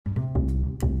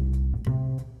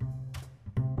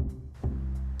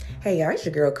Hey y'all, it's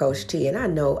your girl Coach T, and I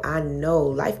know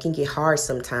life can get hard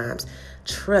sometimes.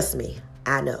 Trust me,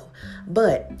 I know.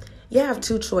 But you have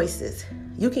two choices.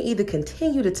 You can either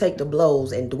continue to take the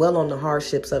blows and dwell on the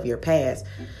hardships of your past,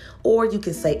 or you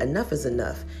can say enough is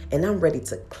enough, and I'm ready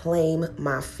to claim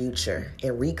my future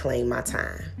and reclaim my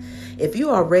time. If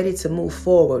you are ready to move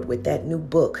forward with that new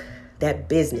book, that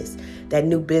business, that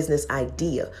new business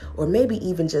idea, or maybe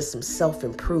even just some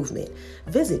self-improvement,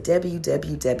 visit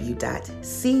www.cu-nw.com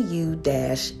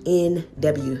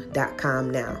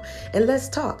now and let's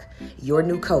talk. Your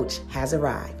new coach has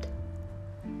arrived.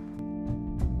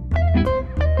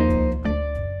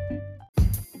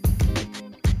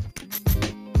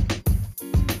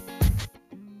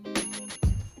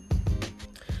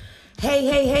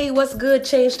 Hey, what's good?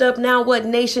 Changed up now. What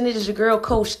nation? It is your girl,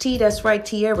 Coach T. That's right,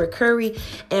 Tierra Curry.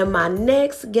 And my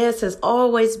next guest has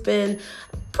always been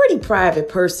a pretty private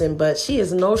person, but she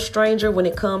is no stranger when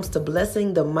it comes to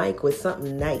blessing the mic with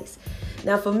something nice.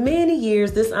 Now, for many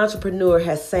years, this entrepreneur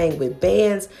has sang with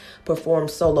bands, performed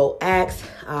solo acts.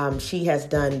 She has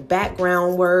done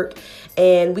background work,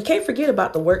 and we can't forget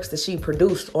about the works that she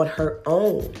produced on her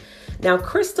own. Now,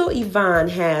 Crystal Yvonne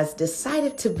has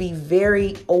decided to be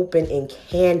very open and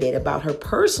candid about her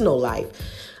personal life,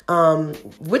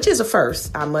 which is a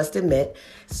first, I must admit.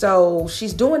 So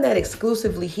she's doing that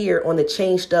exclusively here on the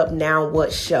Changed Up Now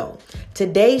What show.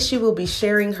 Today, she will be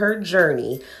sharing her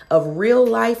journey of real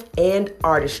life and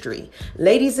artistry.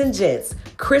 Ladies and gents,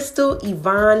 Crystal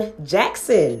Yvonne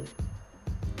Jackson.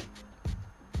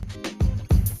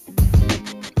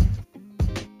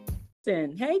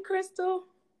 Hey, Crystal.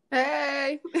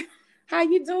 Hey, How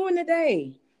you doing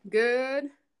today? good.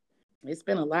 It's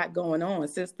been a lot going on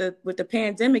since with the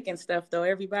pandemic and stuff, though.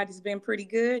 Everybody's been pretty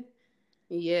good.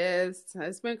 Yes,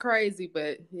 it's been crazy,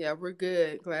 but yeah, we're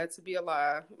good. Glad to be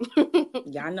alive.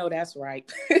 Yeah, I know that's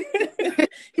right.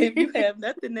 If you have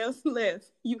nothing else left,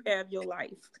 you have your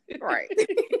life. Right.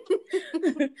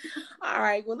 All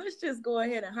right, well, let's just go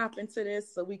ahead and hop into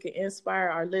this so we can inspire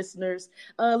our listeners.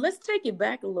 Let's take it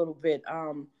back a little bit.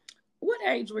 What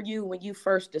age were you when you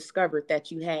first discovered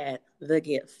that you had the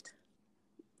gift?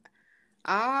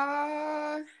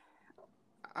 I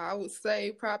would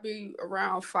say probably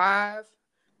around 5.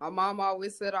 My mom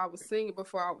always said I was singing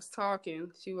before I was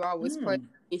talking. She would always play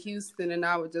in Houston, and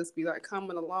I would just be like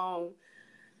coming along.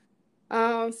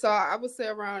 So I would say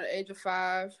around the age of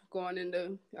 5, going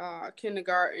into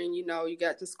kindergarten. You know, you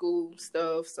got the school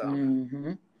stuff. So,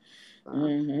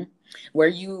 Were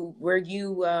you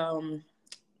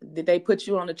did they put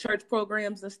you on the church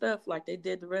programs and stuff like they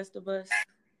did the rest of us?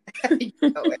 you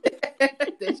know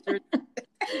it. They sure.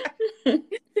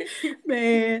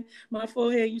 Man, my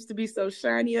forehead used to be so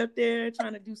shiny up there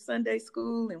trying to do Sunday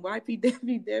school and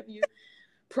YPWW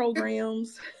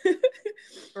programs.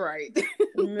 Right.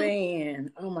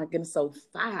 Man, oh my goodness. So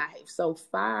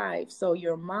 5. So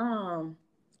your mom,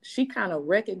 she kind of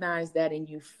recognized that in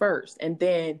you first. And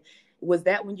then was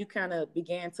that when you kind of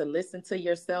began to listen to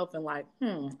yourself and like,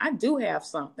 I do have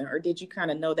something? Or did you kind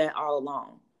of know that all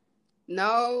along?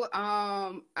 No,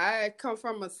 I come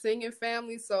from a singing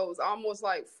family, so it was almost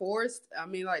like forced. I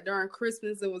mean, like during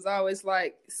Christmas, it was always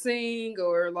like sing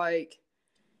or like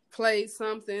play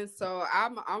something. So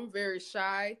I'm very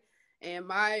shy, and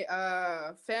my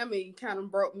family kind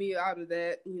of broke me out of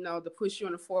that, you know, to push you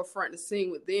in the forefront to sing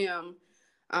with them.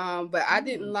 But I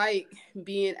didn't like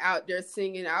being out there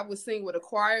singing. I would sing with a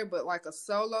choir, but like a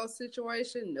solo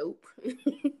situation, nope.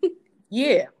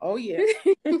 Yeah. Oh yeah.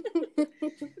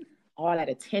 All that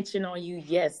attention on you.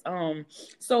 Yes.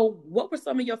 So what were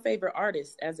some of your favorite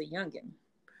artists as a youngin?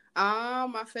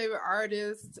 My favorite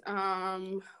artists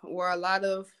were a lot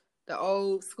of the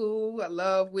old school. I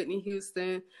love Whitney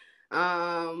Houston,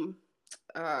 Teddy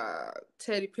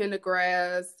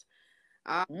Pendergrass,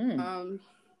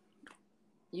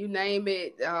 you name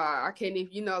it. I can't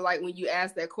even, you know, like when you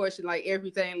ask that question, like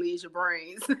everything leaves your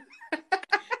brains.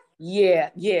 Yeah.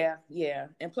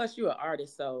 And plus you're an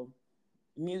artist, so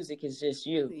music is just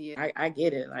you. Yeah. I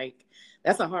get it. Like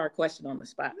that's a hard question on the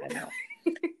spot. I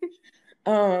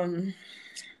know.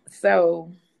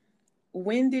 So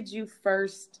when did you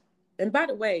first, and by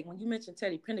the way, when you mentioned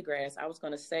Teddy Pendergrass, I was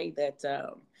going to say that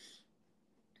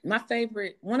my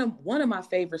favorite, one of my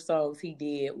favorite songs he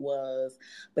did was,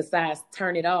 besides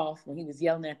Turn It Off, when he was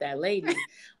yelling at that lady,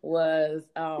 was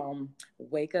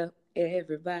Wake Up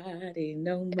Everybody,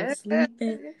 No More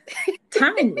Sleeping.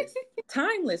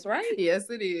 Timeless, right? Yes,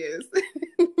 it is.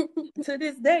 To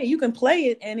this day, you can play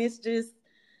it and it's just,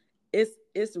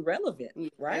 it's relevant,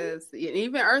 right? Yes. And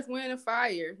even Earth, Wind, and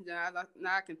Fire. Now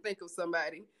I can think of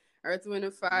somebody. Earth, Wind,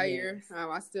 and Fire. Yes.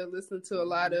 I still listen to a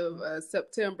lot of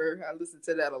September. I listen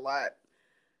to that a lot.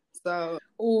 So,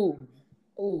 Ooh,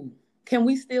 ooh. Can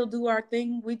we still do our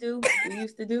thing we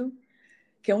used to do?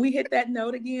 Can we hit that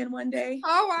note again one day?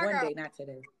 oh my One God. day, not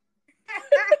today.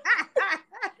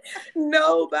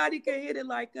 Nobody can hit it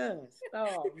like us.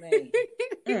 Oh man.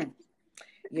 Mm.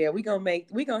 Yeah, we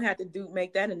gonna have to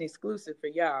make that an exclusive for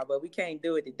y'all, but we can't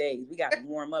do it today. We got to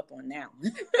warm up on now.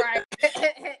 Right.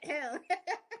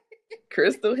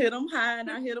 Crystal hit them high and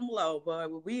I hit them low, boy.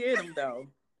 But we hit them though.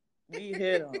 We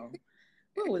hit them.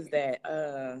 What was that?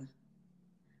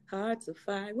 Hard to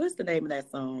Find. What's the name of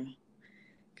that song?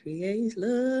 Creates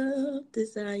love,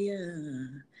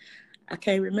 desire. I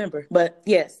can't remember, but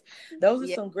yes, those are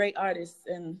Yeah. some great artists,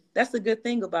 and that's the good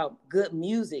thing about good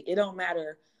music. It don't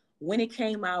matter when it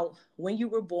came out, when you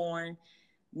were born.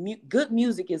 Good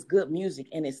music is good music,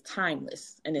 and it's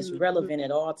timeless and it's relevant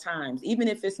at all times. Even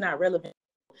if it's not relevant,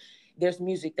 there's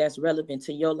music that's relevant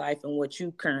to your life and what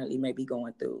you currently may be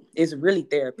going through. It's really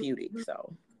therapeutic.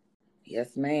 So,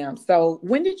 yes, ma'am. So,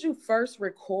 when did you first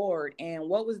record, and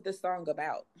what was the song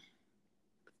about?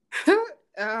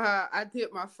 I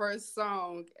did my first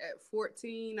song at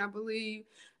 14, I believe.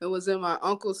 It was in my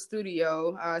uncle's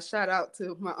studio. Shout out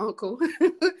to my uncle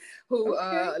who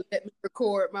let me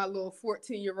record my little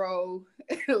 14-year-old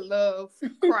love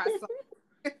cry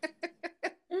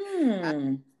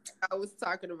song. I was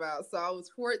talking about. So I was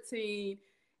 14,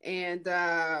 and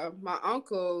my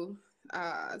uncle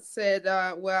said,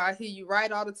 well, I hear you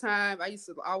write all the time. I used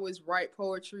to always write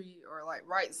poetry or like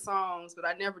write songs, but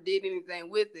I never did anything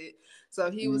with it. So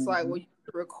he was like, well, you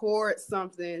should record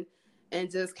something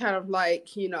and just kind of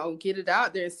like, you know, get it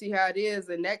out there and see how it is.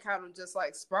 And that kind of just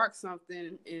like sparked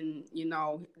something, and, you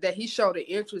know, that he showed an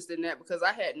interest in that, because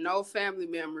I had no family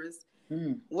members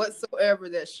whatsoever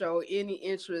that showed any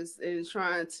interest in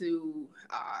trying to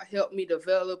help me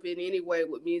develop in any way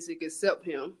with music except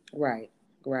him. Right.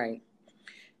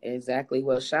 Exactly.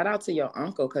 Well, shout out to your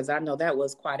uncle, because I know that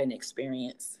was quite an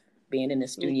experience being in the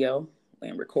studio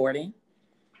and recording.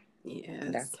 Yes.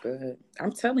 That's good.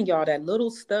 I'm telling y'all, that little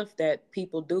stuff that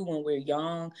people do when we're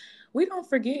young, we don't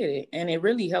forget it, and it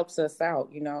really helps us out,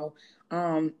 you know.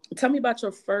 Tell me about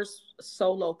your first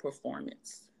solo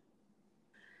performance.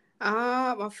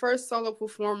 My first solo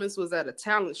performance was at a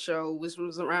talent show, which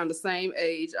was around the same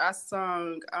age. I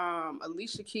sung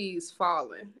Alicia Keys'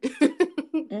 "Falling."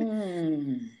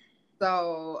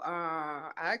 So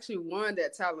I actually won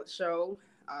that talent show.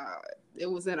 It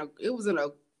was in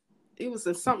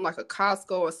something like a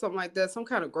Costco or something like that, some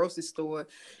kind of grocery store,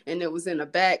 and it was in the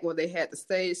back where they had the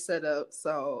stage set up.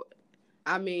 So,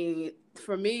 I mean,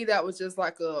 for me, that was just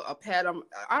like a pat on,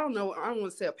 I don't know, I don't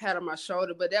want to say a pat on my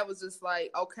shoulder, but that was just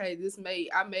like, okay,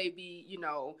 I may be, you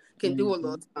know, can do a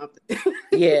little something.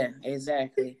 Yeah,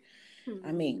 exactly.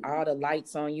 I mean, all the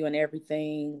lights on you and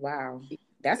everything. Wow.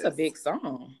 That's a big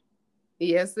song.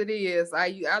 Yes, it is.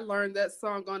 I learned that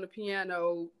song on the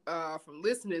piano from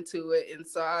listening to it, and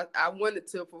so I wanted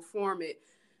to perform it.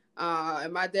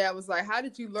 And my dad was like, "How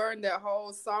did you learn that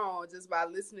whole song just by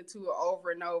listening to it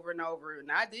over and over and over?"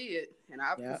 And I did, and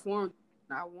I performed,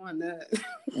 and I won that.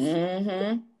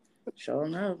 Sure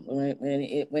enough, when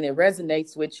it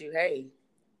resonates with you, hey,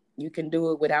 you can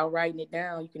do it without writing it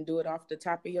down. You can do it off the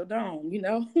top of your dome, you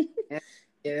know.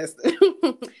 Yes.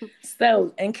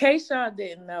 So, in case y'all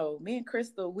didn't know, me and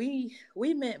Crystal, we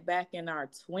met back in our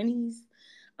 20s.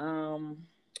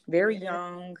 Very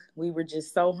young. We were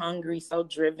just so hungry, so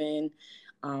driven,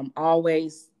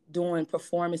 always doing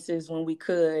performances when we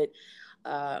could.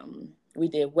 We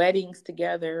did weddings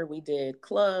together. We did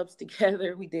clubs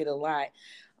together. We did a lot.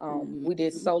 We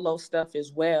did solo stuff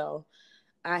as well.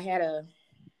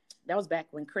 That was back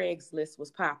when Craigslist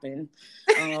was popping.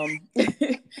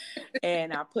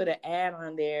 And I put an ad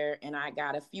on there, and I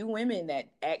got a few women that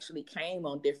actually came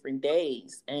on different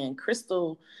days. And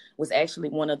Crystal was actually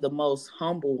one of the most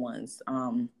humble ones.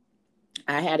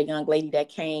 I had a young lady that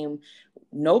came.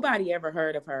 Nobody ever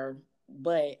heard of her,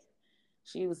 but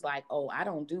she was like, "Oh, I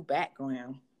don't do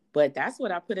background." But that's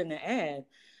what I put in the ad.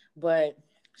 But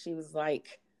she was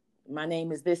like, "My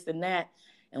name is this and that."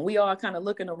 And we all kind of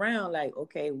looking around like,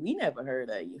 okay, we never heard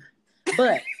of you.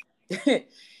 But,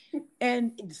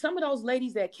 and some of those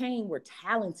ladies that came were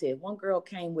talented. One girl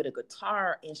came with a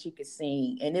guitar and she could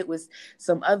sing. And it was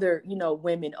some other, you know,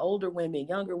 women, older women,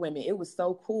 younger women. It was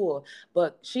so cool.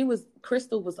 But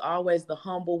Crystal was always the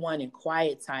humble one and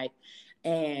quiet type.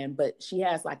 But she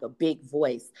has like a big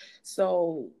voice.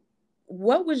 So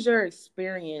what was your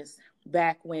experience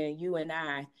back when you and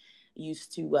I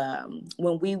used to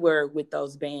when we were with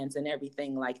those bands and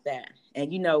everything like that?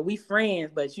 And you know, we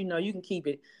friends, but you know, you can keep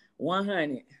it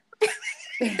 100.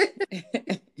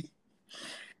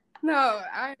 No,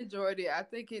 I enjoyed it. I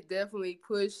think it definitely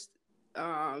pushed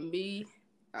me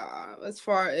as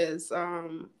far as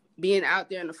being out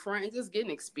there in the front and just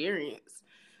getting experience.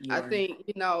 I Yeah.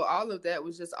 think, all of that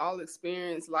was just all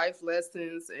experience, life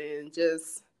lessons, and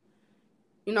just,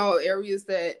 areas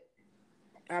that,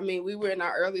 I mean, we were in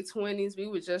our early 20s. We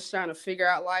were just trying to figure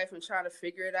out life and trying to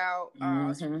figure it out.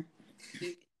 Mm-hmm.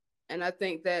 And I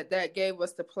think that gave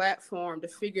us the platform to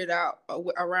figure it out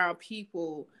around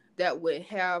people that would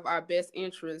have our best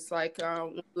interests. Like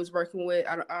when we was working with,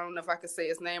 I don't know if I could say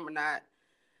his name or not,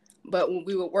 but when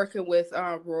we were working with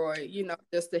Roy,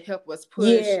 just to help us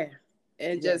push Yeah.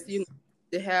 and Yes. just,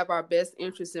 to have our best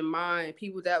interests in mind,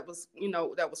 people that was,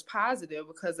 that was positive,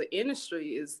 because the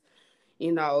industry is,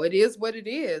 it is what it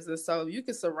is. And so you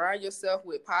can surround yourself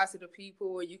with positive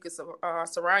people, and you can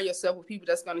surround yourself with people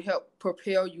that's going to help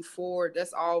propel you forward.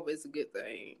 That's always a good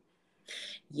thing.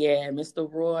 Yeah, Mr.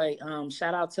 Roy,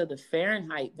 shout out to the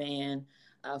Fahrenheit Band,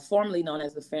 formerly known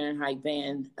as the Fahrenheit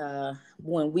Band.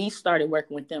 When we started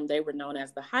working with them, they were known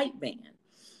as the Hype Band.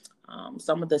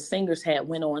 Some of the singers had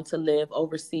went on to live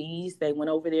overseas. They went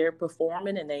over there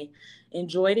performing and they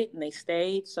enjoyed it and they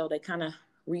stayed. So they kind of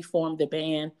reformed the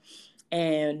band.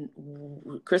 And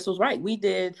Chris was right. We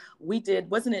did,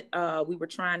 wasn't it? We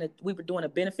were doing a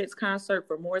benefits concert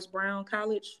for Morris Brown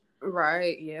College.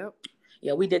 Right. Yep.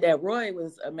 Yeah, we did that. Roy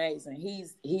was amazing.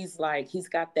 He's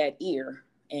got that ear.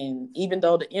 And even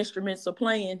though the instruments are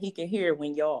playing, he can hear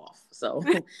when you're off. So,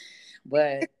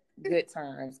 but good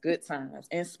times.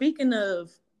 And speaking of,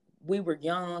 we were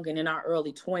young and in our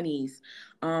early 20s,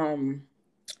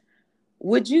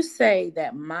 would you say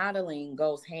that modeling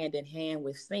goes hand in hand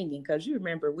with singing? Because you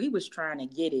remember we was trying to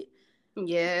get it.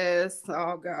 Yes.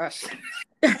 Oh, gosh.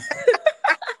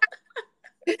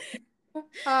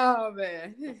 Oh,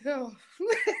 man.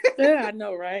 Yeah, I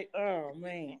know, right? Oh,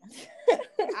 man.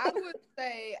 I would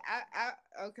say,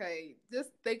 okay,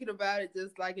 just thinking about it,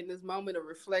 just like in this moment of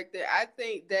reflecting, I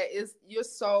think that you're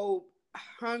so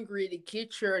hungry to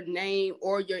get your name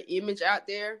or your image out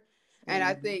there. And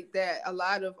I think that a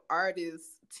lot of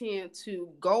artists tend to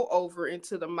go over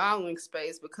into the modeling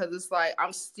space because it's like,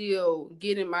 I'm still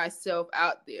getting myself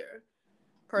out there,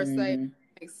 per se.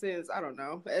 Makes sense. I don't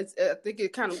know. I think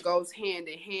it kind of goes hand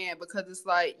in hand, because it's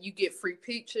like you get free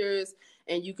pictures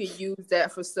and you can use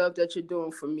that for stuff that you're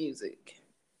doing for music.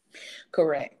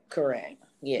 Correct.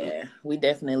 Yeah, we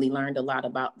definitely learned a lot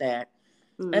about that.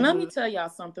 Mm-hmm. And let me tell y'all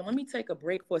something. Let me take a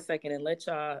break for a second and let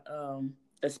y'all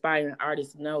aspiring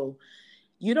artists know,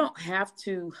 you don't have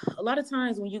to. A lot of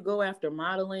times when you go after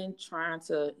modeling, trying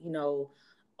to,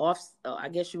 I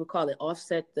guess you would call it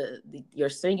offset your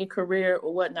singing career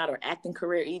or whatnot, or acting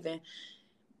career even,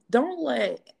 don't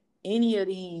let any of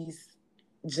these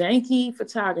janky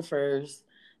photographers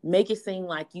make it seem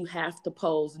like you have to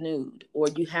pose nude or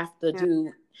you have to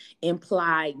do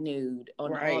implied nude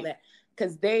on all that,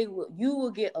 because you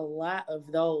will get a lot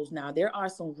of those. Now there are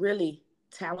some really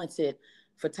talented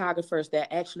photographers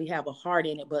that actually have a heart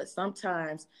in it, but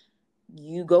sometimes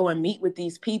you go and meet with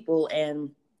these people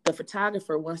and the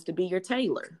photographer wants to be your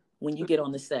tailor when you get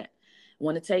on the set,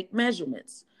 want to take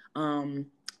measurements.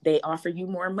 They offer you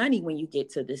more money when you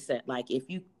get to the set. Like, if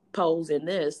you pose in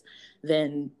this,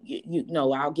 then you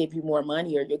know I'll give you more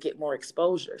money or you'll get more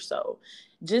exposure. So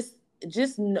just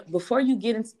before you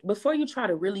try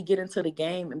to really get into the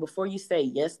game and before you say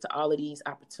yes to all of these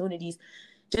opportunities,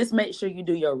 just make sure you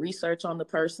do your research on the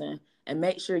person and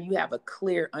make sure you have a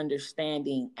clear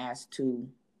understanding as to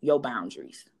your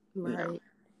boundaries. Right.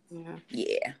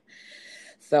 Yeah.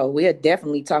 So we'll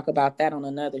definitely talk about that on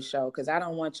another show, because I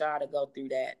don't want y'all to go through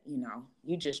that.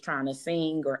 You just trying to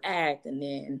sing or act and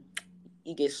then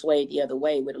you get swayed the other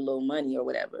way with a little money or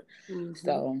whatever. Mm-hmm.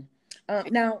 So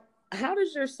now, how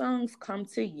does your songs come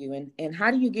to you, and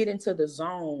how do you get into the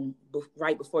zone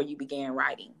right before you began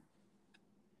writing?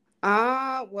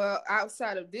 Well,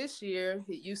 outside of this year,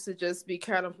 it used to just be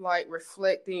kind of like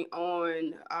reflecting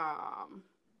on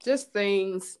just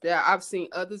things that I've seen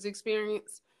others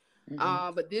experience.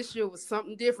 Mm-hmm. But this year was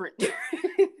something different.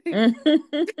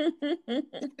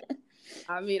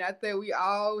 I mean, I think we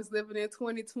all was living in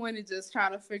 2020, just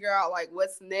trying to figure out like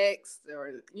what's next,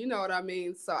 or you know what I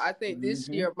mean? So I think this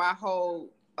year my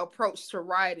whole approach to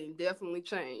writing definitely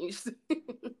changed.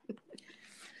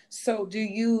 So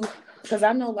because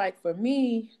I know, like, for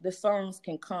me, the songs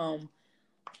can come,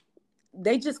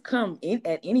 they just come in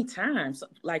at any time. So,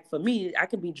 like, for me, I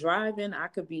could be driving, I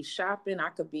could be shopping, I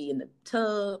could be in the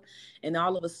tub, and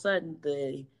all of a sudden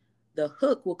the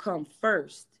hook will come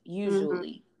first, usually.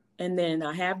 Mm-hmm. And then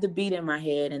I have the beat in my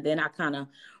head, and then I kind of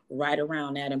right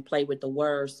around that and play with the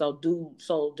words. So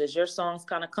does your songs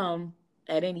kind of come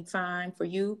at any time for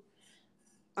you?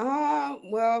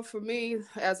 Well, for me,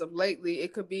 as of lately,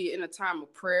 it could be in a time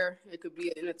of prayer. It could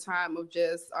be in a time of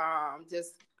just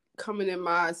coming in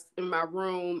my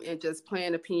room and just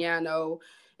playing the piano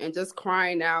and just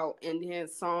crying out, and then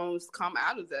songs come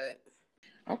out of that.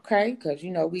 Okay, because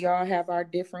we all have our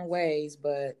different ways,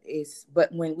 but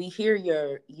when we hear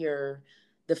your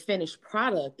the finished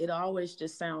product, it always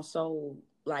just sounds so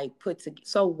like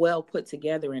so well put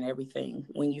together and everything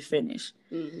when you finish.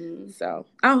 Mm-hmm. So,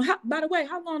 by the way,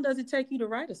 how long does it take you to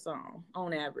write a song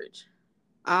on average?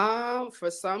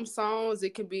 For some songs,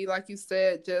 it could be like you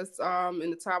said, just in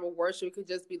the time of worship, it could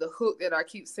just be the hook that I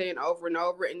keep saying over and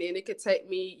over, and then it could take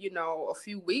me, a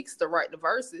few weeks to write the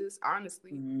verses,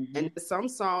 honestly. Mm-hmm. And some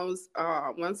songs,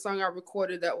 one song I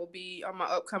recorded that will be on my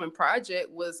upcoming project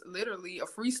was literally a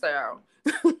freestyle.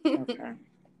 Okay.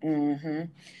 Mm-hmm.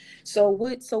 So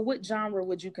what genre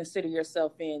would you consider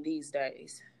yourself in these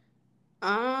days?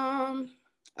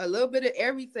 A little bit of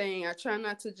everything. I try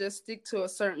not to just stick to a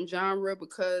certain genre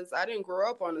because I didn't grow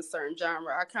up on a certain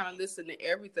genre. I kind of listened to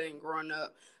everything growing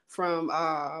up, from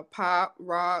pop,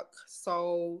 rock,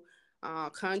 soul,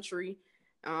 country,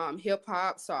 hip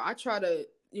hop. So I try to,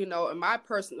 in my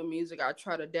personal music, I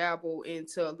try to dabble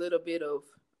into a little bit of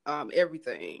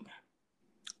everything.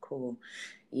 Cool.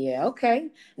 Yeah, okay.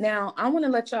 Now I want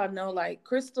to let y'all know, like,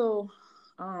 Crystal,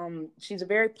 she's a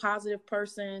very positive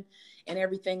person and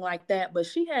everything like that, but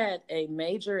she had a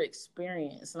major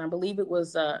experience, and I believe it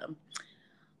was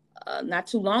not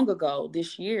too long ago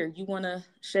this year. You want to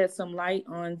shed some light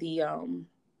on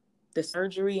the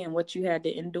surgery and what you had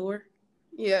to endure?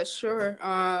 Yeah, sure.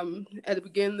 At the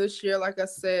beginning of this year, like I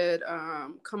said,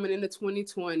 coming into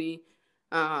 2020,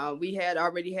 we had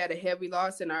already had a heavy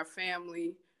loss in our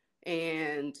family,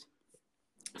 and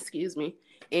excuse me.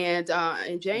 And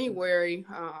in January,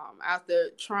 after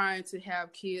trying to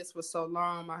have kids for so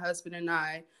long, my husband and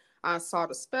I saw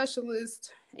the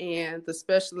specialist, and the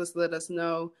specialist let us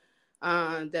know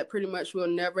that pretty much we'll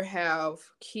never have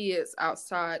kids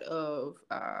outside of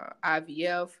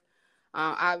IVF.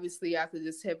 Obviously, after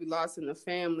this heavy loss in the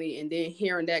family, and then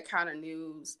hearing that kind of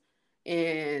news,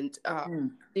 and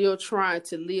still trying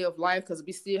to live life, because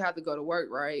we still have to go to work,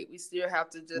 right? We still have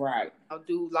to just Right.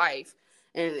 do life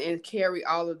and carry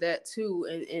all of that too,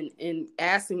 and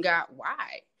asking God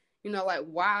why, like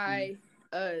why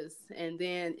us, and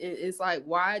then it's like,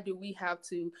 why do we have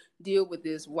to deal with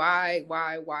this? Why?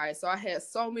 So I had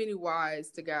so many whys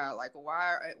to God, like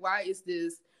why is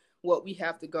this what we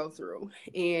have to go through?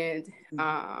 And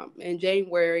in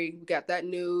January we got that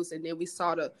news, and then we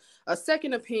sought a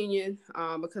second opinion,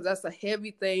 because that's a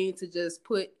heavy thing to just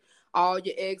put all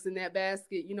your eggs in that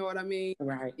basket. You know what I mean?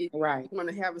 Right. You Right. want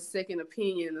to have a second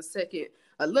opinion,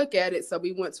 a look at it. So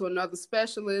we went to another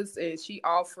specialist, and she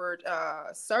offered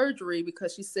surgery,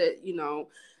 because she said,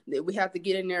 that we have to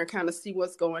get in there and kind of see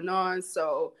what's going on.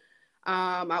 So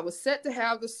I was set to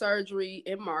have the surgery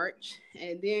in March,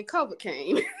 and then COVID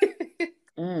came.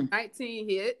 19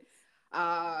 hit.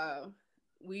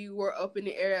 We were up in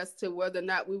the air as to whether or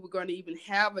not we were going to even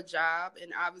have a job.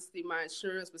 And obviously my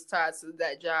insurance was tied to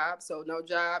that job. So no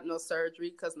job, no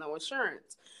surgery, because no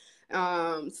insurance.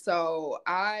 So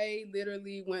I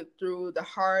literally went through the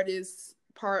hardest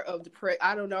part of depression.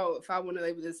 I don't know if I want to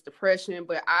label this depression,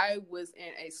 but I was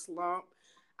in a slump.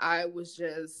 I was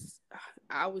just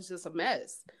a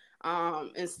mess.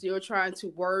 And still trying to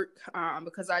work,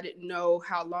 because I didn't know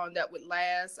how long that would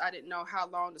last. I didn't know how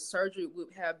long the surgery would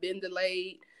have been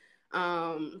delayed.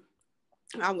 I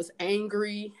was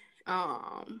angry.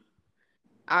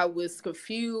 I was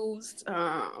confused.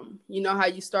 You know how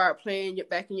you start playing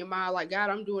back in your mind, like,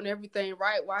 God, I'm doing everything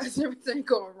right. Why is everything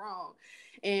going wrong?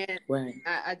 And Right.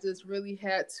 I just really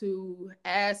had to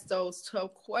ask those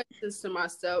tough questions to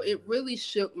myself. It really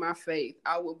shook my faith.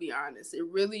 I will be honest. It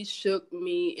really shook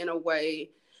me in a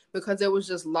way, because there was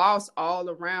just loss all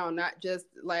around, not just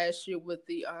last year with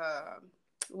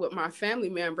with my family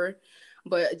member,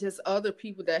 but just other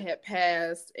people that had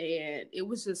passed. And it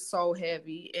was just so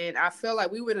heavy. And I felt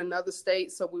like we were in another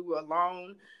state, so we were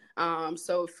alone.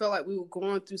 So it felt like we were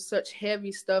going through such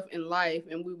heavy stuff in life,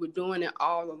 and we were doing it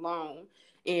all alone.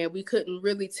 And we couldn't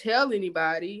really tell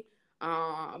anybody,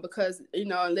 because,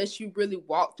 unless you really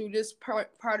walk through this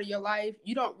part of your life,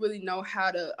 you don't really know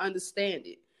how to understand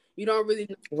it. You don't really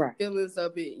know the feelings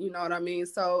of it. You know what I mean?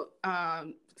 So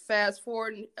fast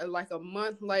forward, like a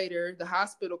month later, the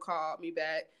hospital called me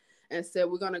back and said,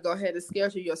 we're going to go ahead and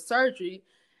schedule your surgery.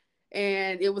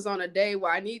 And it was on a day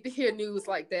where I need to hear news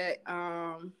like that.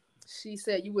 she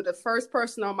said you were the first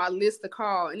person on my list to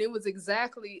call, and it was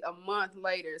exactly a month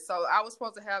later. So I was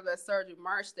supposed to have that surgery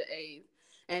March the 8th,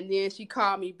 and then she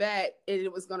called me back, and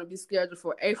it was going to be scheduled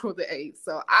for April the 8th.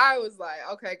 So I was like,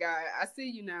 okay, guy, I see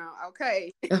you now.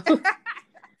 Okay.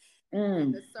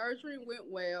 The surgery went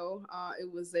well.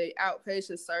 It was a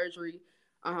outpatient surgery.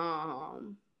 I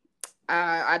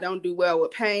don't do well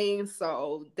with pain,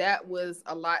 so that was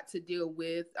a lot to deal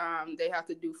with. They have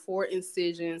to do 4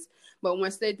 incisions, but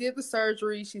once they did the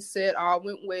surgery, she said all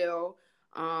went well.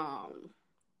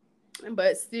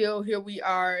 But still, here we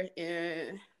are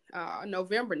in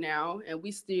November now, and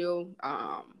we still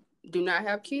do not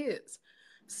have kids.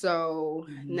 So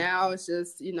now it's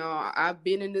just, you know, I've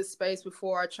been in this space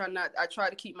before. I try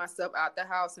to keep myself out the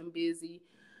house and busy.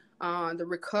 The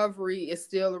recovery is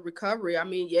still a recovery. I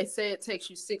mean, they say it takes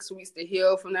you 6 weeks to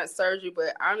heal from that surgery,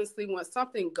 but honestly, when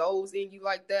something goes in you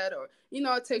like that, or, you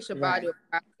know, it takes your body a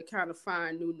while to kind of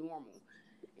find new normal.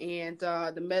 And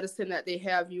the medicine that they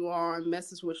have you on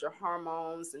messes with your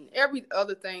hormones and every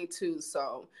other thing too.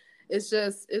 So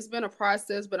it's been a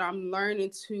process, but I'm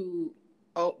learning to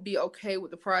be okay with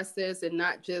the process and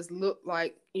not just look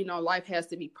like, you know, life has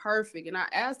to be perfect. And I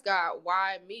asked God,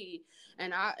 why me?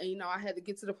 And I had to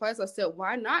get to the place. I said,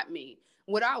 why not me?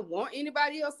 Would I want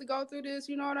anybody else to go through this?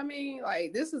 You know what I mean?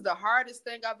 Like, this is the hardest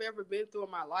thing I've ever been through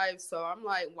in my life. So I'm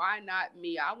like, why not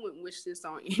me? I wouldn't wish this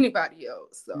on anybody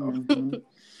else. So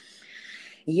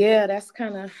yeah, that's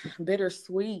kind of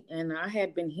bittersweet. And I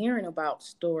had been hearing about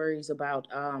stories about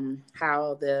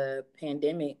how the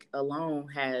pandemic alone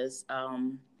has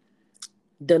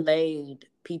delayed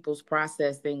people's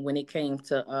processing when it came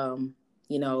to,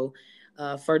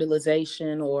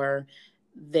 fertilization, or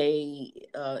they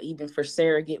even for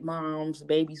surrogate moms,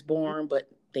 babies born, but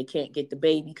they can't get the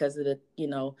baby because of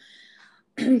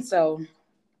so,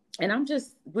 and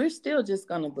we're still just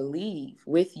going to believe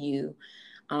with you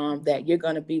that you're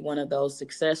going to be one of those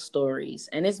success stories.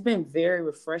 And it's been very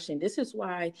refreshing. This is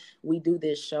why we do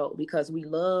this show, because we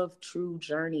love true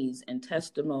journeys and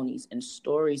testimonies and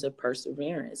stories of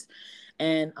perseverance.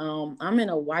 And I'm in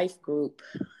a wife group,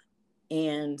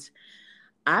 and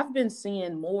I've been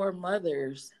seeing more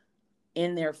mothers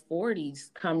in their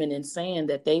 40s coming and saying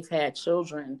that they've had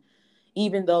children,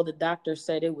 even though the doctor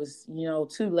said it was,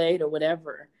 too late or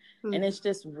whatever. Mm-hmm. And it's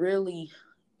just really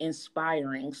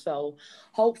inspiring. So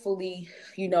hopefully,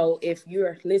 if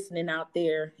you're listening out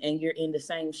there and you're in the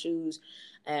same shoes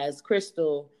as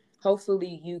Crystal,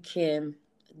 hopefully you can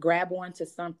grab onto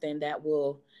something that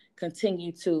will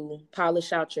continue to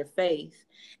polish out your faith,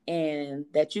 and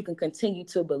that you can continue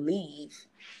to believe,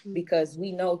 because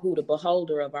we know who the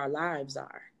beholder of our lives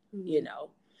are.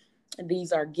 And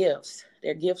these are gifts.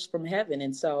 They're gifts from heaven.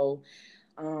 And so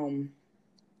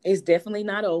it's definitely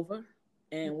not over.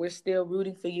 And we're still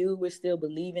rooting for you. We're still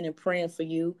believing and praying for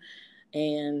you.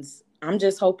 And I'm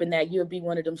just hoping that you'll be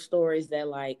one of them stories that,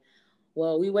 like,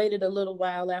 well, we waited a little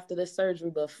while after the surgery,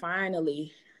 but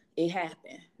finally it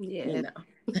happened. Yeah.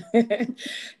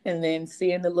 And then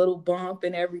seeing the little bump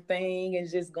and everything, and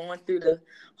just going through the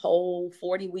whole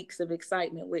 40 weeks of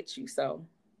excitement with you. So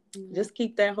just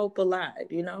keep that hope alive,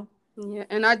 Yeah.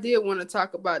 And I did want to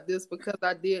talk about this because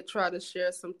I did try to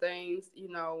share some things,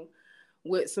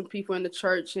 with some people in the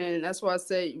church. And that's why I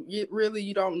say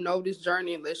you don't know this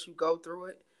journey unless you go through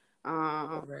it.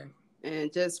 Right.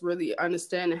 And just really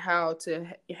understanding how to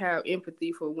have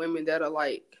empathy for women that are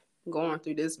like going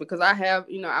through this, because I have,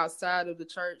 outside of the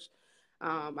church,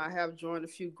 I have joined a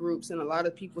few groups, and a lot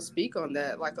of people speak on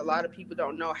that. Like, a lot of people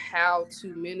don't know how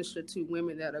to minister to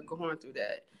women that are going through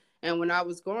that. And when I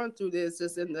was going through this,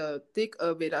 just in the thick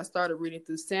of it, I started reading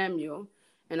through Samuel,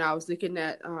 and I was looking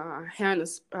at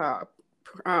Hannah's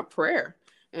prayer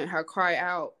and her cry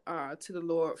out to the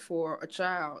Lord for a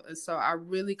child. And so I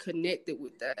really connected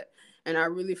with that. And I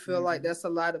really feel like that's a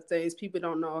lot of things people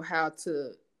don't know how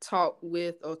to talk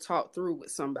with or talk through with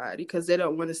somebody, because they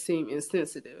don't want to seem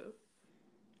insensitive.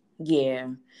 Yeah.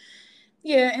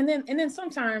 And then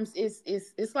sometimes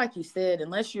it's like you said,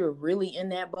 unless you're really in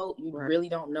that boat, you really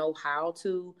don't know how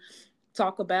to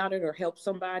talk about it or help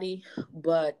somebody.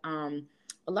 But a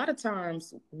lot of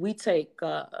times we take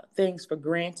things for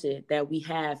granted that we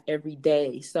have every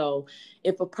day. So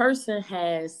if a person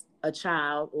has a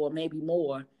child or maybe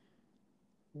more,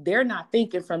 they're not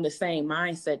thinking from the same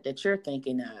mindset that you're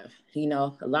thinking of.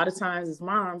 A lot of times as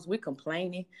moms, we're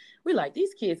complaining. We like,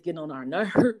 these kids getting on our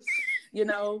nerves,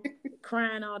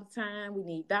 crying all the time. We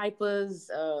need diapers.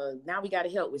 Now we got to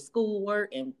help with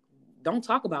schoolwork, and don't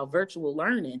talk about virtual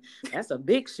learning. That's a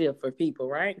big shift for people,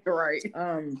 right? Right.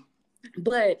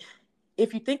 But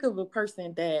if you think of a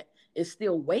person that is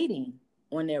still waiting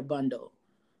on their bundle,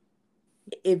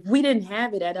 if we didn't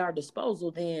have it at our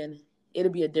disposal, then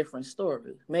it'll be a different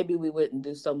story. Maybe we wouldn't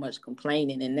do so much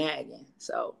complaining and nagging.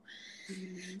 So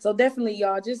definitely,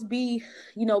 y'all, just be,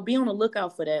 be on the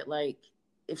lookout for that. Like,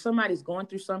 if somebody's going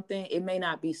through something, it may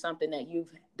not be something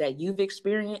that you've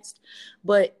experienced,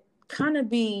 but kind of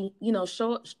be,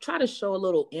 try to show a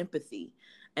little empathy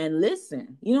and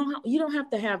listen. You don't have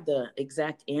to have the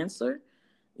exact answer,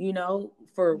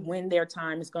 for when their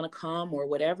time is going to come or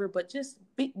whatever, but just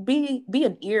be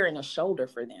an ear and a shoulder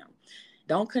for them.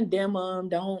 Don't condemn them.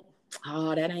 Don't,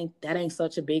 oh, that ain't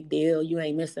such a big deal. You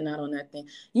ain't missing out on that thing.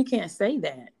 You can't say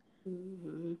that.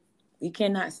 Mm-hmm. You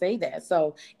cannot say that.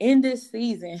 So in this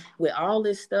season, with all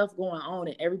this stuff going on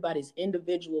in everybody's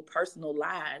individual personal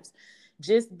lives,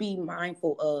 just be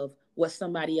mindful of what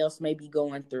somebody else may be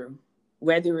going through,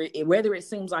 whether it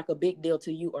seems like a big deal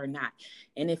to you or not.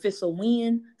 And if it's a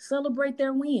win, celebrate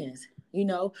their wins.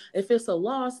 If it's a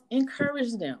loss,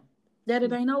 encourage them that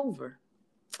it ain't over.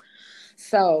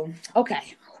 So,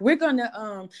 okay, we're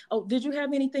gonna. Did you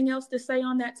have anything else to say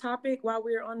on that topic while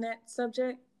we're on that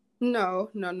subject? No.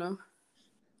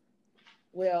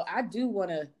 Well, I do want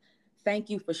to thank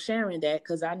you for sharing that,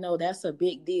 because I know that's a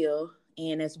big deal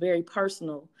and it's very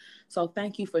personal. So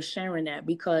thank you for sharing that,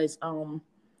 because I'm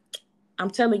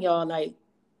telling y'all, like,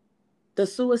 the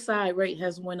suicide rate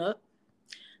has went up.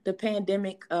 The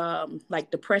pandemic,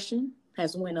 like depression,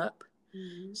 has went up.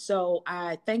 Mm-hmm. So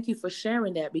I thank you for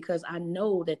sharing that, because I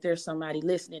know that there's somebody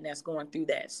listening that's going through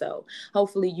that. So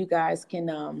hopefully you guys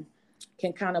can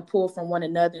kind of pull from one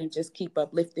another and just keep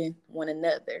uplifting one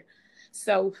another.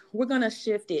 So we're going to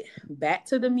shift it back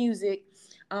to the music.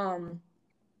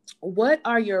 What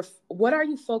are you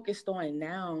focused on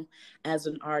now as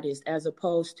an artist, as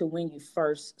opposed to when you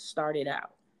first started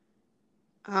out?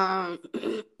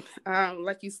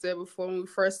 Like you said before, when we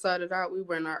first started out, we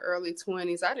were in our early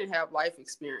 20s. I didn't have life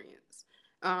experience.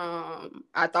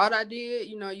 I thought I did.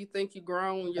 You think you're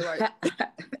grown when you're like,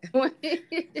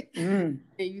 and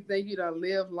you think you don't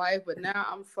live life. But now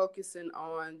I'm focusing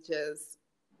on just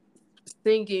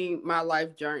singing my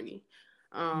life journey.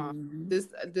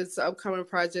 This upcoming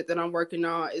project that I'm working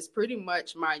on is pretty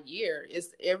much my year.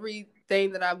 It's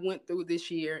everything that I went through this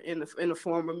year in the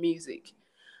form of music.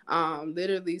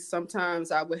 Literally,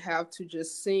 sometimes I would have to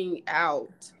just sing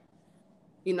out,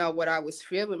 what I was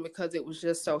feeling, because it was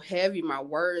just so heavy. My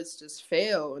words just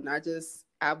failed, and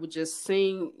I would just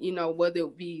sing, whether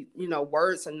it be,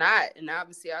 words or not. And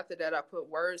obviously after that, I put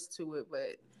words to it.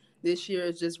 But this year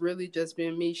has just really just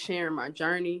been me sharing my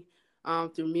journey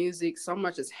through music. So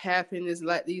much has happened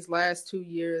these last 2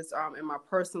 years in my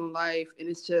personal life. And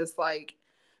it's just like,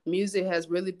 music has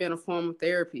really been a form of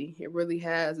therapy. It really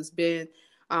has. It's been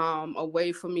a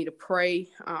way for me to pray,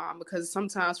 because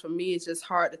sometimes for me, it's just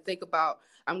hard to think about,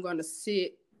 I'm going to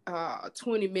sit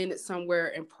 20 minutes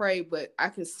somewhere and pray, but I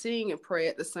can sing and pray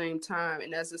at the same time.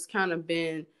 And that's just kind of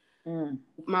been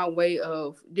my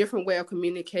different way of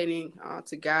communicating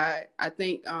to God. I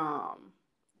think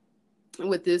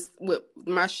with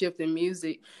my shift in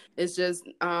music, it's just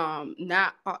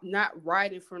not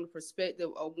writing from the perspective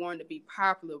of wanting to be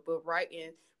popular, but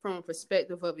writing from a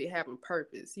perspective of it having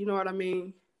purpose. You know what I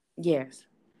mean? Yes.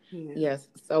 Yeah. Yes.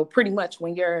 So pretty much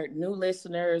when your new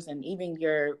listeners and even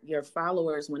your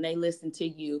followers, when they listen to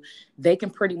you, they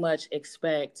can pretty much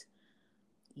expect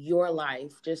your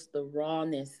life, just the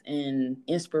rawness and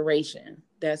inspiration.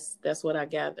 That's what I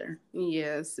gather.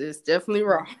 Yes, it's definitely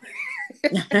raw.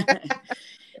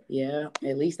 Yeah,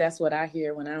 at least that's what I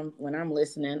hear when I'm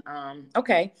listening.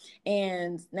 Okay.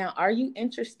 And now, are you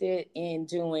interested in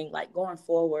doing, like, going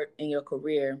forward in your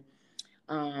career?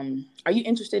 Are you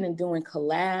interested in doing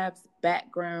collabs,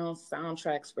 backgrounds,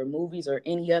 soundtracks for movies, or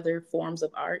any other forms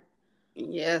of art?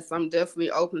 Yes, I'm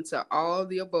definitely open to all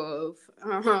the above.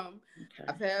 Okay.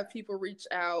 I've had people reach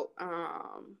out,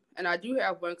 and I do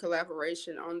have one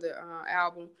collaboration on the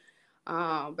album,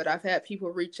 but I've had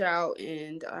people reach out,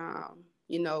 and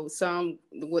some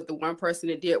with the one person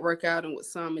it did work out, and with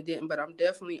some it didn't. But I'm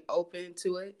definitely open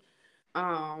to it.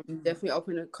 Definitely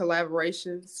open to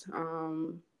collaborations,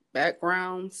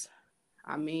 backgrounds.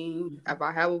 I mean, if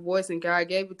I have a voice and God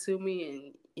gave it to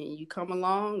me, and you come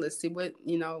along, let's see what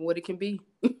it can be.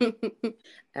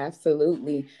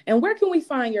 Absolutely. And where can we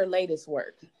find your latest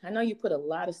work? I know you put a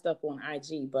lot of stuff on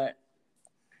IG, but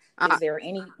is there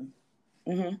any?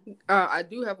 I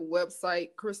do have a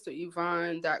website,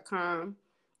 crystalevan.com.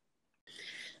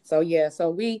 So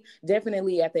we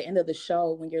definitely, at the end of the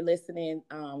show, when you're listening,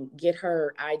 get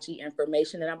her IG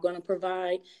information that I'm going to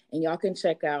provide, and y'all can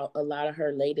check out a lot of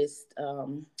her latest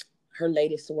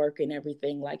work and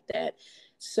everything like that.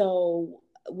 So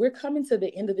we're coming to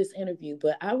the end of this interview,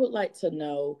 but I would like to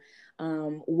know,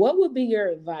 What would be your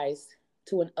advice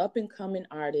to an up and coming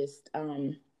artist?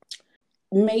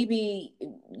 Maybe,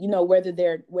 whether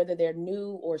they're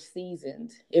new or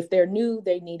seasoned. If they're new,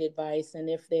 they need advice, and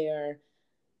if they're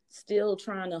still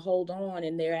trying to hold on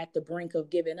and they're at the brink of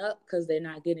giving up because they're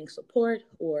not getting support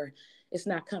or it's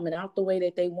not coming out the way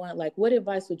that they want, like, what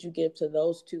advice would you give to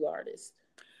those two artists?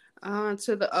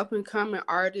 To the up and coming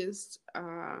artists,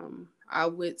 I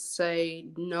would say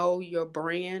know your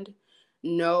brand,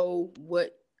 know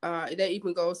what. That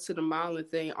even goes to the modeling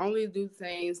thing. Only do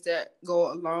things that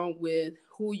go along with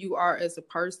who you are as a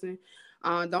person.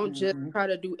 Don't just try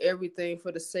to do everything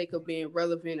for the sake of being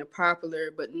relevant and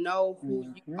popular, but know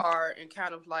who you are and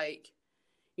kind of like,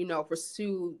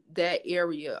 pursue that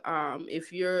area.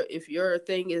 If your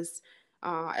thing is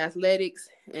athletics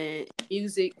and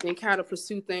music, then kind of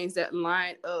pursue things that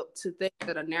line up to things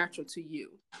that are natural to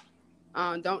you.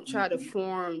 Don't try to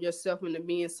form yourself into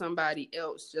being somebody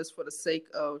else just for the sake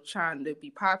of trying to be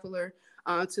popular.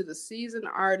 To the seasoned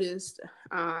artist,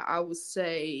 I would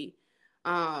say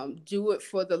do it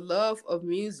for the love of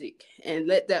music and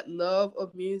let that love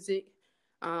of music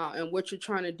and what you're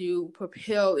trying to do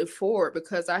propel it forward.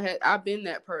 Because I've been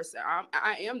that person.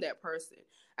 I am that person.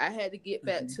 I had to get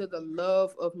back to the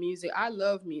love of music. I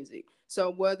love music. So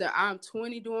whether I'm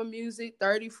 20 doing music,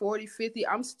 30, 40, 50,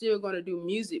 I'm still going to do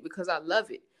music because I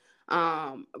love it.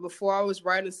 Before I was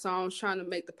writing songs, trying to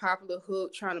make the popular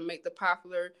hook, trying to make the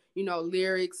popular,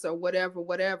 lyrics or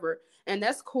whatever. And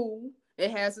that's cool.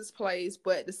 It has its place.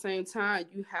 But at the same time,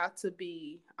 you have to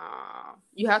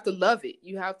you have to love it.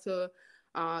 You have to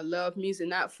love music,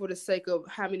 not for the sake of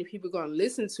how many people are going to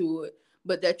listen to it,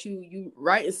 but that you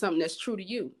writing something that's true to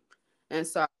you. And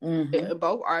so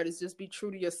both artists, just be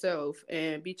true to yourself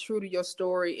and be true to your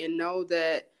story and know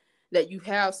that you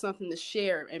have something to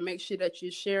share and make sure that you're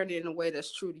sharing it in a way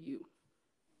that's true to you.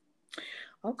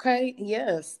 Okay,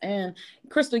 yes. And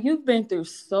Crystal, you've been through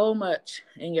so much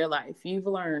in your life. You've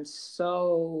learned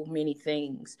so many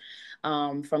things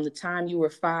from the time you were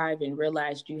 5 and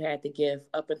realized you had to give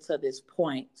up until this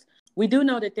point. We do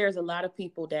know that there's a lot of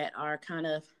people that are kind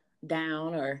of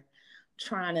down or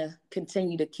trying to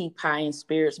continue to keep high in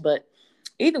spirits, but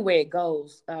either way it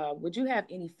goes, would you have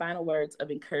any final words of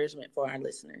encouragement for our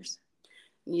listeners?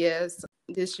 Yes,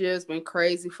 this year has been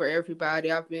crazy for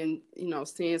everybody. I've been,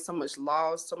 seeing so much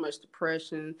loss, so much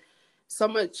depression, so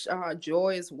much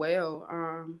joy as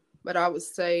well. But I would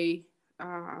say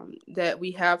that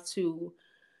we have to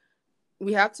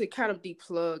kind of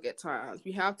deplug at times.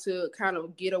 We have to kind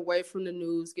of get away from the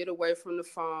news, get away from the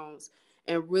phones,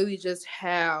 and really just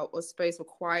have a space of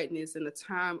quietness and a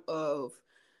time of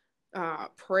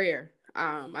prayer.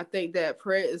 I think that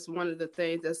prayer is one of the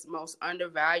things that's most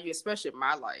undervalued, especially in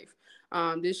my life.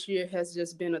 This year has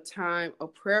just been a time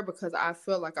of prayer because I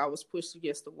feel like I was pushed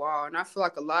against the wall. And I feel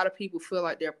like a lot of people feel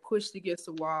like they're pushed against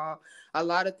the wall. A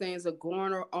lot of things are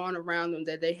going on around them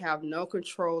that they have no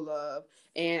control of.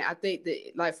 And I think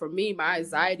that, like, for me, my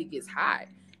anxiety gets high.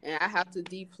 And I have to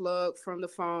deplug from the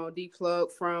phone,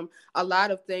 deplug from a lot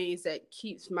of things that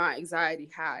keeps my anxiety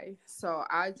high. So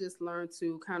I just learned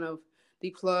to kind of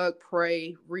deplug,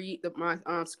 pray, read my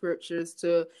scriptures,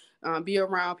 to be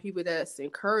around people that's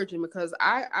encouraging, because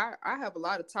I have a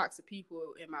lot of toxic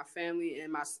people in my family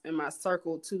and in my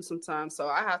circle too sometimes. So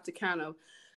I have to kind of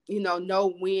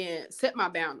know when, set my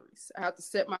boundaries. I have to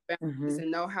set my boundaries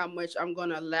and know how much I'm going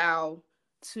to allow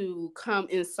to come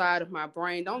inside of my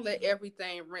brain. Don't let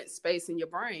everything rent space in your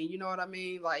brain. You know what I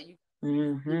mean? Like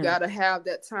you got to have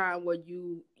that time where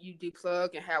you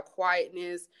deplug and have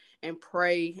quietness and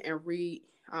pray and read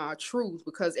truth,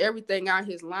 because everything out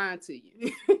here is lying to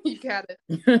you. you gotta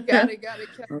keep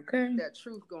that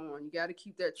truth going. You gotta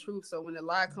keep that truth, so when the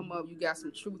lie come up, you got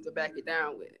some truth to back it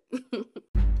down with it.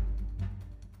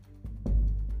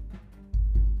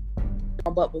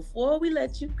 But before we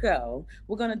let you go,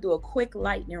 we're going to do a quick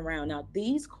lightning round. Now,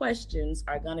 these questions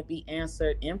are going to be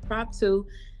answered impromptu.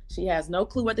 She has no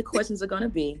clue what the questions are going to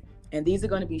be. And these are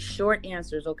going to be short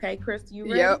answers. Okay, Chris, you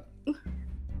ready? Yep. All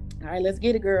right, let's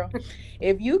get it, girl.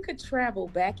 If you could travel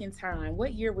back in time,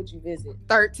 what year would you visit?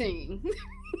 13.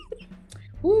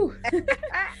 Woo.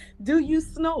 Do you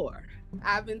snore?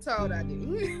 I've been told I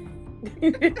do.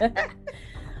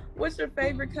 What's your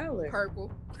favorite color?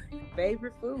 Purple.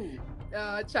 Favorite food?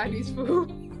 Chinese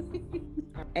food.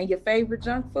 And your favorite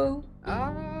junk food?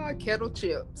 Kettle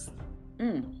chips.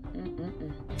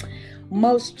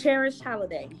 Most cherished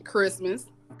holiday? Christmas.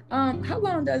 How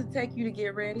long does it take you to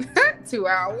get ready? 2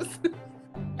 hours.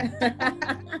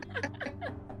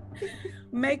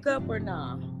 Makeup or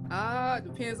nah?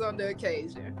 Depends on the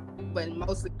occasion, but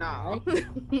mostly nah.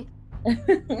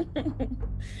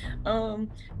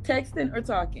 Texting or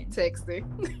talking? Texting.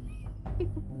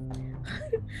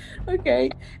 Okay.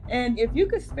 And if you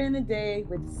could spend a day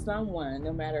with someone,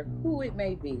 no matter who it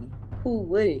may be, who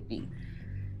would it be?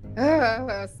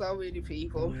 So many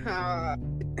people.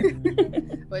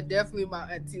 But definitely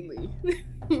my Auntie Lee.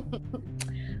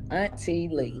 Auntie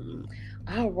Lee.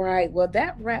 All right. Well,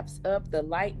 that wraps up the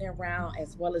lightning round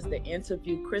as well as the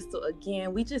interview. Crystal,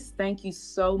 again, we just thank you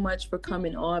so much for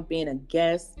coming on, being a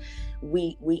guest.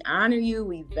 We honor you.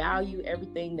 We value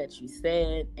everything that you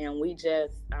said, and we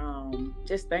just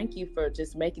thank you for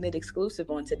just making it exclusive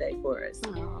on today for us.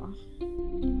 Aww.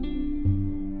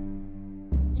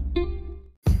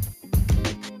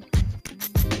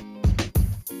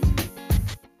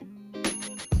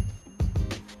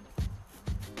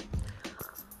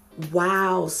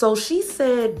 Wow. So she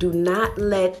said, do not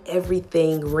let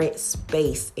everything rent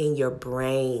space in your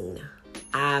brain.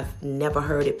 I've never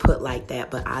heard it put like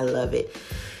that, but I love it.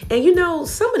 And you know,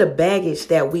 some of the baggage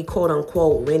that we quote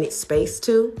unquote rented space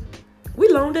to, we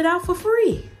loaned it out for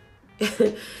free.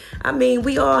 I mean,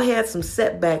 we all had some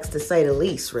setbacks, to say the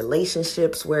least.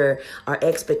 Relationships where our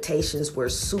expectations were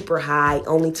super high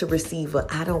only to receive a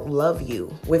 "I don't love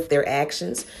you" with their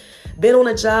actions. Been on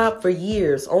a job for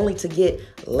years only to get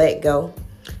let go.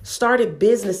 Started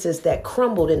businesses that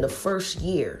crumbled in the first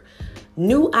year.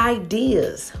 New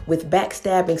ideas with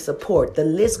backstabbing support. The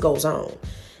list goes on.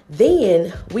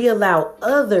 Then we allow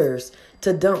others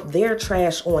to dump their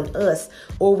trash on us,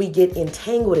 or we get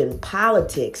entangled in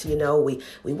politics. You know, we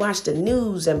watch the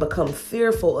news and become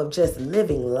fearful of just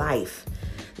living life.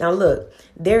 Now look,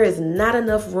 there is not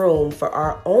enough room for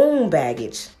our own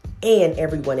baggage and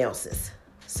everyone else's.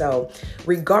 So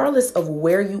regardless of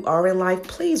where you are in life,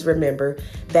 please remember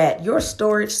that your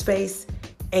storage space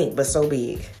ain't but so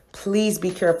big. Please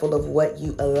be careful of what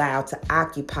you allow to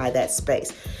occupy that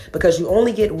space, because you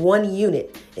only get one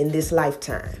unit in this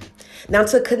lifetime. Now,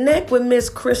 to connect with Miss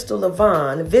Crystal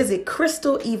Yvonne, visit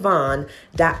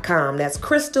CrystalYvonne.com. That's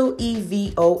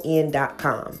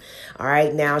CrystalYvonne.com. All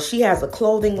right. Now, she has a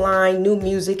clothing line, new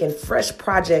music, and fresh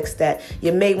projects that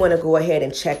you may want to go ahead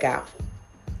and check out.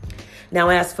 Now,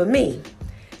 as for me,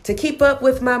 to keep up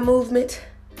with my movement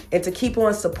and to keep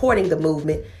on supporting the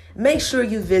movement, make sure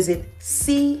you visit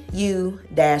cu-nw.com.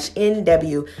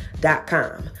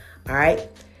 All right.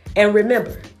 And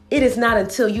remember, it is not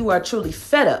until you are truly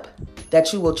fed up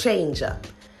that you will change up.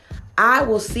 I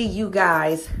will see you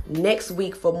guys next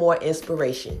week for more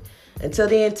inspiration. Until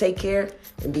then, take care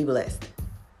and be blessed.